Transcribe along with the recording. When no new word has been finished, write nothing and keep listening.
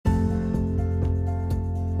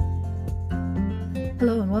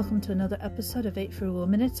Hello and welcome to another episode of 8 Frugal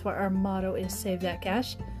Minutes, where our motto is Save That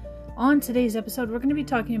Cash. On today's episode, we're going to be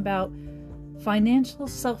talking about financial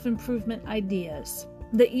self-improvement ideas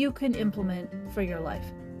that you can implement for your life.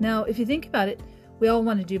 Now, if you think about it, we all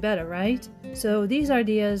want to do better, right? So these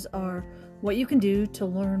ideas are what you can do to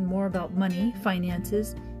learn more about money,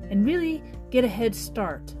 finances, and really get a head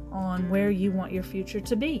start on where you want your future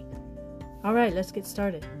to be. All right, let's get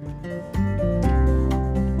started.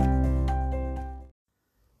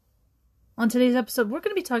 On today's episode, we're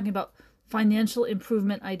going to be talking about financial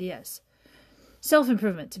improvement ideas.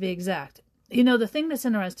 Self-improvement, to be exact. You know, the thing that's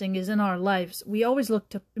interesting is in our lives, we always look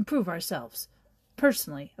to improve ourselves.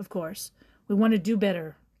 Personally, of course. We want to do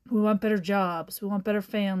better. We want better jobs. We want better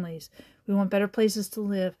families. We want better places to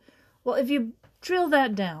live. Well, if you drill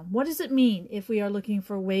that down, what does it mean if we are looking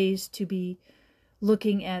for ways to be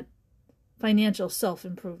looking at financial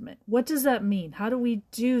self-improvement? What does that mean? How do we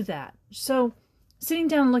do that? So, sitting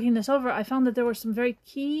down and looking this over, I found that there were some very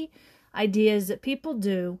key ideas that people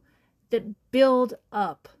do that build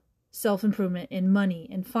up self-improvement in money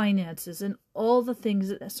and finances and all the things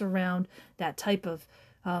that surround that type of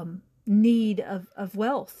need of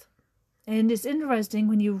wealth. And it's interesting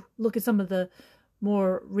when you look at some of the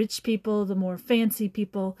more rich people, the more fancy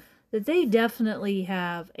people, that they definitely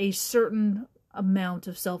have a certain amount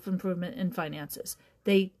of self-improvement in finances.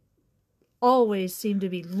 They always seem to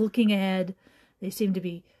be looking ahead. They seem to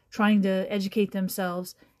be trying to educate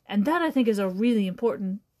themselves. And that, I think, is a really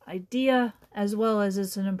important idea, as well as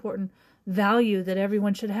it's an important value that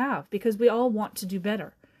everyone should have, because we all want to do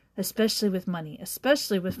better, especially with money,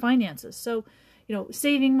 especially with finances. So, you know,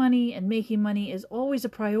 saving money and making money is always a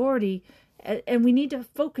priority, and we need to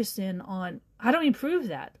focus in on how do we improve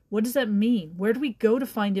that? What does that mean? Where do we go to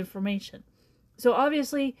find information? So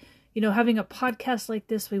obviously, you know, having a podcast like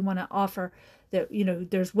this, we want to offer that, you know,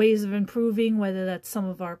 there's ways of improving, whether that's some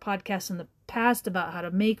of our podcasts in the past about how to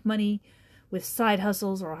make money with side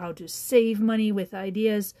hustles or how to save money with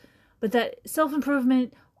ideas. But that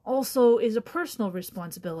self-improvement also is a personal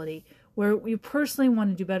responsibility where you personally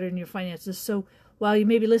want to do better in your finances. So while you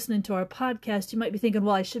may be listening to our podcast, you might be thinking,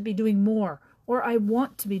 well, I should be doing more, or I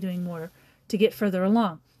want to be doing more to get further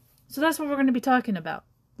along. So that's what we're going to be talking about.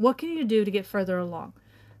 What can you do to get further along?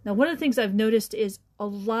 Now, one of the things I've noticed is a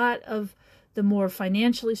lot of the more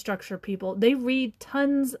financially structured people, they read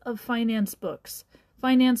tons of finance books,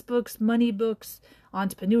 money books,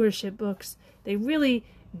 entrepreneurship books. They really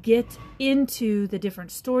get into the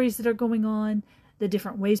different stories that are going on, the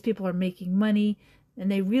different ways people are making money,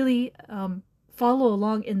 and they really follow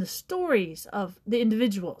along in the stories of the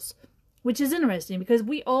individuals, which is interesting because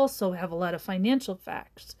we also have a lot of financial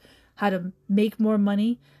facts, how to make more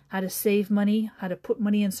money, how to save money, how to put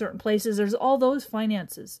money in certain places. There's all those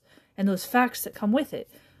finances and those facts that come with it.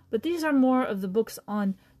 But these are more of the books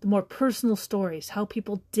on the more personal stories, how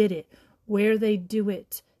people did it, where they do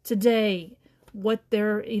it today, what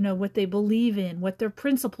what they believe in, what their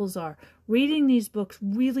principles are. Reading these books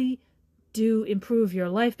really do improve your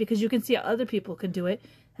life because you can see how other people can do it,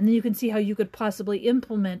 and then you can see how you could possibly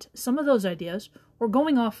implement some of those ideas, or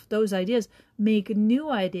going off those ideas, make new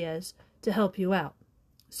ideas to help you out.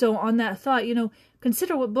 So on that thought, you know,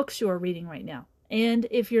 consider what books you are reading right now. And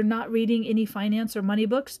if you're not reading any finance or money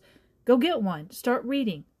books, go get one. Start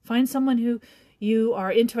reading. Find someone who you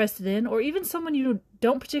are interested in, or even someone you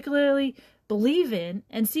don't particularly believe in,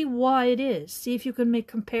 and see why it is. See if you can make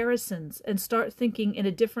comparisons and start thinking in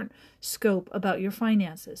a different scope about your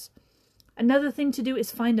finances. Another thing to do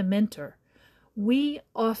is find a mentor. We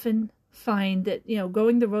often find that, you know,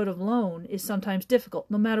 going the road alone is sometimes difficult,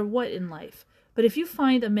 no matter what in life. But if you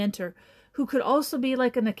find a mentor who could also be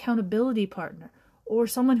like an accountability partner or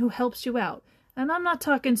someone who helps you out, and I'm not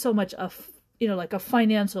talking so much like a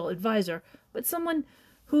financial advisor, but someone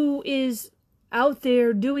who is out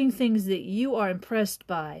there doing things that you are impressed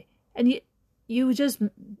by, and you just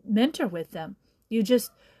mentor with them. You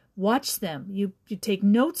just watch them. You take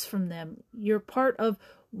notes from them. You're part of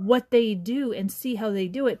what they do and see how they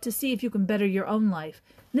do it to see if you can better your own life.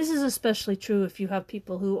 This is especially true if you have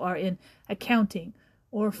people who are in accounting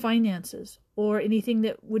or finances or anything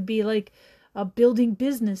that would be like building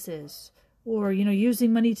businesses or, you know,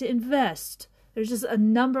 using money to invest. There's just a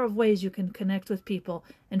number of ways you can connect with people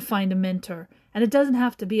and find a mentor. And it doesn't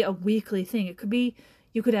have to be a weekly thing. It could be,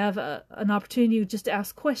 you could have an opportunity just to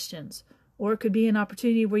ask questions, or it could be an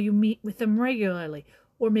opportunity where you meet with them regularly,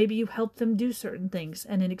 or maybe you help them do certain things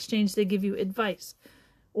and in exchange they give you advice,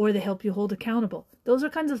 or they help you hold accountable. Those are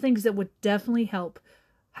kinds of things that would definitely help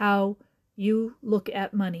how you look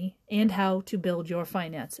at money and how to build your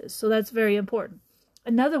finances. So that's very important.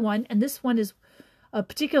 Another one, and this one is A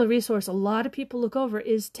particular resource a lot of people look over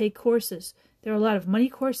is take courses. There are a lot of money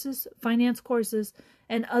courses, finance courses,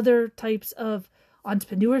 and other types of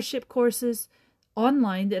entrepreneurship courses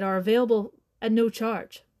online that are available at no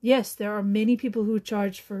charge. Yes, there are many people who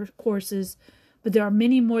charge for courses, but there are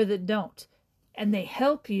many more that don't. And they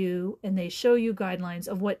help you and they show you guidelines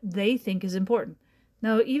of what they think is important.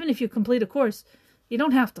 Now, even if you complete a course, you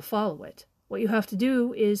don't have to follow it. What you have to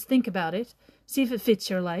do is think about it, see if it fits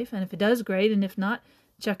your life, and if it does, great, and if not,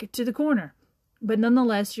 chuck it to the corner. But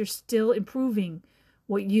nonetheless, you're still improving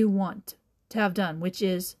what you want to have done, which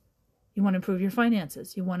is you want to improve your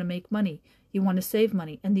finances, you want to make money, you want to save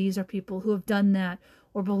money, and these are people who have done that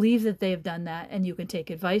or believe that they have done that, and you can take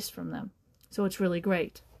advice from them. So it's really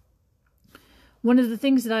great. One of the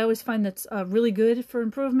things that I always find that's really good for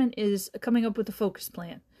improvement is coming up with a focus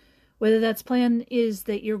plan. Whether that plan is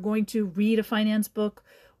that you're going to read a finance book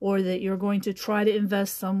or that you're going to try to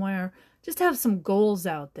invest somewhere, just have some goals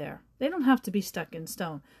out there. They don't have to be stuck in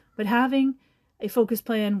stone. But having a focus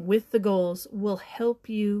plan with the goals will help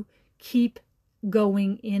you keep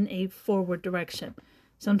going in a forward direction.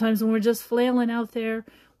 Sometimes when we're just flailing out there,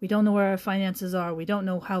 we don't know where our finances are, we don't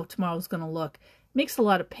know how tomorrow's going to look. It makes a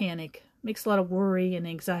lot of panic, makes a lot of worry and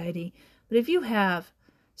anxiety. But if you have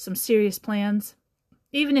some serious plans,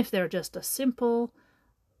 even if they're just a simple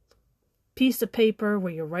piece of paper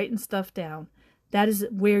where you're writing stuff down, that is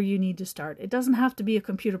where you need to start. It doesn't have to be a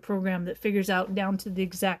computer program that figures out down to the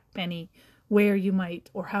exact penny where you might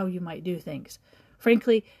or how you might do things.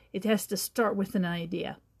 Frankly, it has to start with an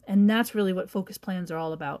idea. And that's really what focus plans are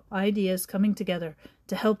all about. Ideas coming together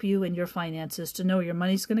to help you in your finances, to know where your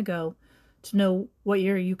money's going to go, to know what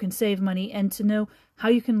year you can save money, and to know how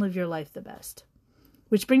you can live your life the best.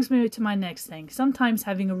 Which brings me to my next thing. Sometimes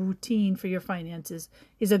having a routine for your finances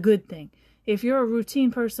is a good thing. If you're a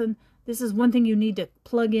routine person, this is one thing you need to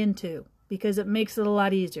plug into because it makes it a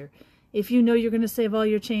lot easier. If you know you're going to save all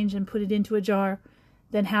your change and put it into a jar,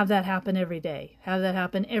 then have that happen every day. Have that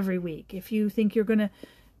happen every week. If you think you're going to,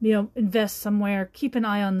 invest somewhere, keep an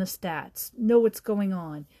eye on the stats. Know what's going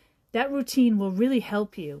on. That routine will really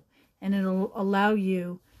help you, and it'll allow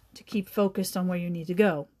you to keep focused on where you need to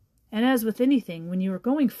go. And as with anything, when you are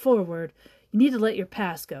going forward, you need to let your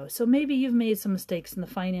past go. So maybe you've made some mistakes in the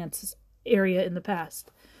finances area in the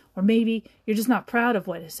past. Or maybe you're just not proud of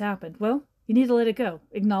what has happened. Well, you need to let it go.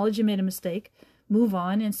 Acknowledge you made a mistake. Move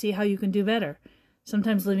on and see how you can do better.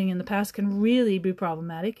 Sometimes living in the past can really be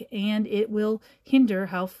problematic, and it will hinder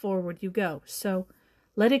how forward you go. So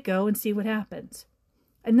let it go and see what happens.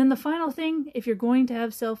 And then the final thing, if you're going to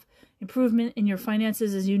have self-improvement in your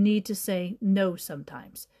finances, is you need to say no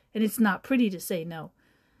sometimes. And it's not pretty to say no.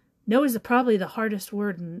 No is probably the hardest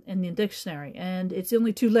word in the dictionary, and it's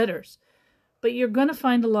only 2 letters. But you're going to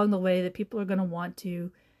find along the way that people are going to want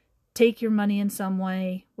to take your money in some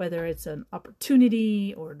way, whether it's an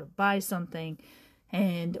opportunity or to buy something,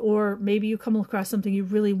 or maybe you come across something you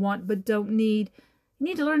really want but don't need. You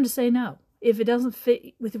need to learn to say no. If it doesn't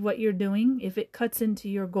fit with what you're doing, if it cuts into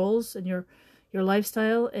your goals and your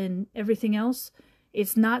lifestyle and everything else,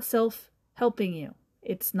 it's not self-helping you.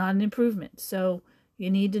 It's not an improvement. So you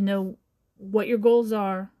need to know what your goals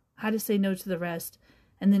are, how to say no to the rest,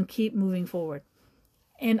 and then keep moving forward.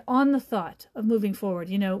 And on the thought of moving forward,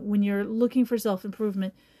 when you're looking for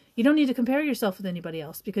self-improvement, you don't need to compare yourself with anybody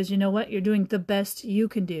else because you know what? You're doing the best you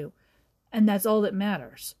can do. And that's all that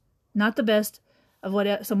matters. Not the best of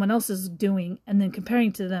what someone else is doing and then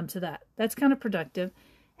comparing to them to that. That's kind of productive.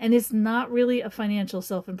 And it's not really a financial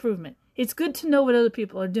self-improvement. It's good to know what other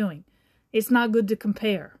people are doing. It's not good to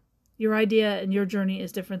compare. Your idea and your journey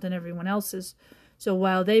is different than everyone else's. So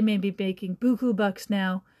while they may be making buku bucks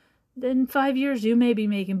now, then in 5 years you may be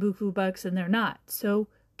making buku bucks and they're not. So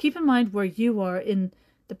keep in mind where you are in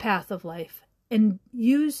the path of life and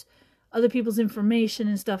use other people's information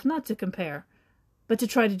and stuff not to compare, but to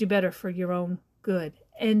try to do better for your own good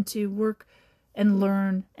and to work and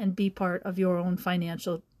learn and be part of your own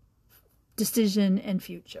financial decision and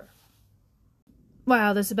future.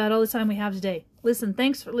 Wow, that's about all the time we have today. Listen,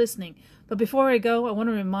 thanks for listening. But before I go, I want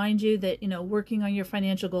to remind you that, working on your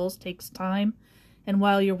financial goals takes time. And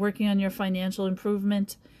while you're working on your financial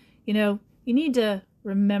improvement, you need to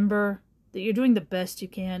remember that you're doing the best you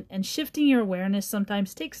can. And shifting your awareness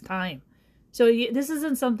sometimes takes time. So this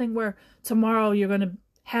isn't something where tomorrow you're going to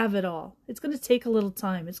have it all. It's going to take a little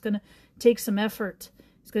time. It's going to take some effort.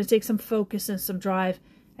 It's going to take some focus and some drive.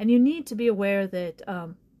 And you need to be aware that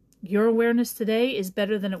your awareness today is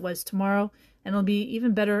better than it was tomorrow, and it'll be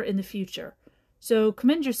even better in the future. So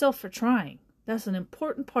commend yourself for trying. That's an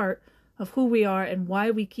important part of who we are and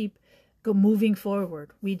why we keep moving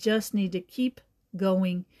forward. We just need to keep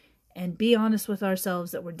going and be honest with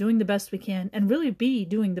ourselves that we're doing the best we can, and really be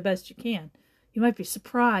doing the best you can, you might be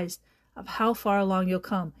surprised of how far along you'll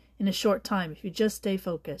come in a short time if you just stay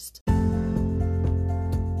focused.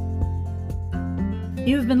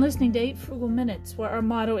 You have been listening to 8 Frugal Minutes, where our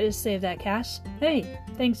motto is Save That Cash. Hey,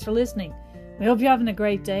 thanks for listening. We hope you're having a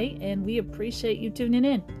great day, and we appreciate you tuning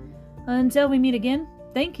in. Until we meet again,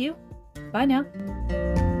 thank you. Bye now.